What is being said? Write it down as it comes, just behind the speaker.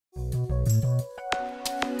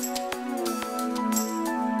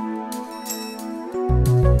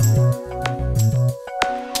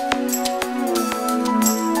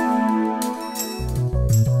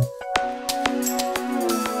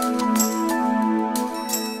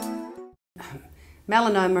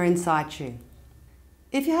Melanoma in situ.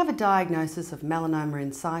 If you have a diagnosis of melanoma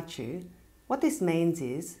in situ, what this means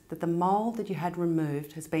is that the mole that you had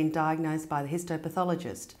removed has been diagnosed by the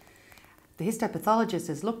histopathologist. The histopathologist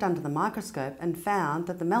has looked under the microscope and found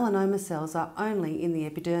that the melanoma cells are only in the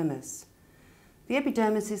epidermis. The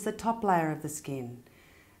epidermis is the top layer of the skin,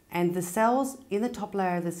 and the cells in the top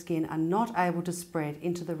layer of the skin are not able to spread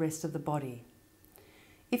into the rest of the body.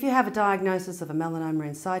 If you have a diagnosis of a melanoma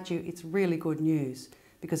in situ, it's really good news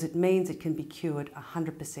because it means it can be cured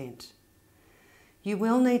 100%. You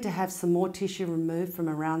will need to have some more tissue removed from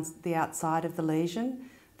around the outside of the lesion.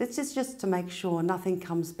 This is just to make sure nothing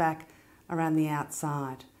comes back around the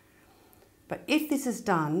outside. But if this is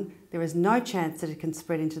done, there is no chance that it can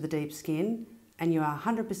spread into the deep skin and you are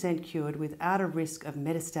 100% cured without a risk of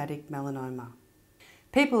metastatic melanoma.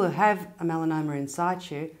 People who have a melanoma in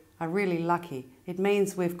situ are really lucky. It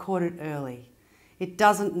means we've caught it early. It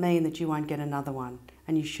doesn't mean that you won't get another one,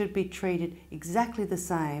 and you should be treated exactly the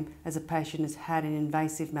same as a patient who's had an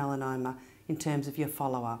invasive melanoma in terms of your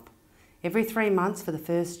follow-up. Every 3 months for the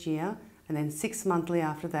first year, and then 6 monthly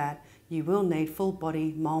after that, you will need full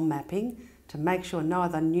body mole mapping to make sure no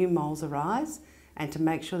other new moles arise and to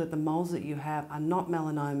make sure that the moles that you have are not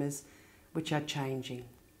melanomas which are changing.